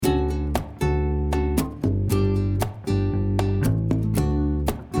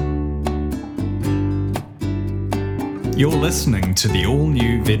You're listening to the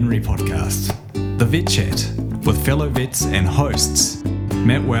all-new veterinary podcast, The Vet Chat, with fellow vets and hosts,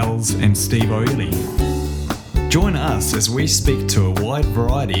 Matt Wells and Steve Oehley. Join us as we speak to a wide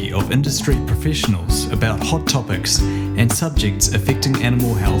variety of industry professionals about hot topics and subjects affecting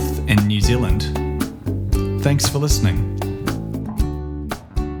animal health in New Zealand. Thanks for listening.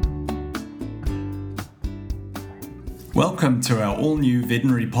 Welcome to our all-new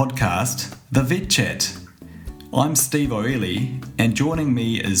veterinary podcast, The Vet Chat. I'm Steve Oehley, and joining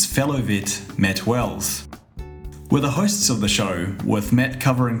me is fellow vet Matt Wells. We're the hosts of the show, with Matt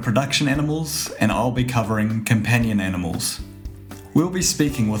covering production animals and I'll be covering companion animals. We'll be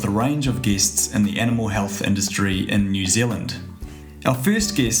speaking with a range of guests in the animal health industry in New Zealand. Our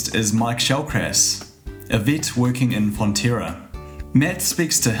first guest is Mike Shellcrass, a vet working in Fonterra. Matt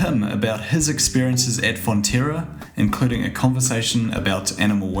speaks to him about his experiences at Fonterra, including a conversation about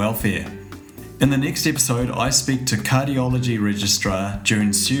animal welfare. In the next episode, I speak to cardiology registrar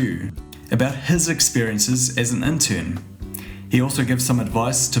June Sue about his experiences as an intern. He also gives some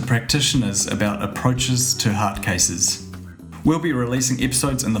advice to practitioners about approaches to heart cases. We'll be releasing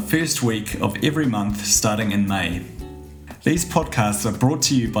episodes in the first week of every month starting in May. These podcasts are brought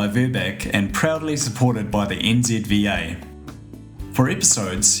to you by Virbac and proudly supported by the NZVA. For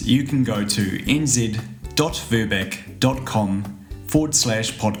episodes, you can go to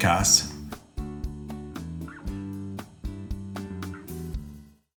nz.virbac.com/podcast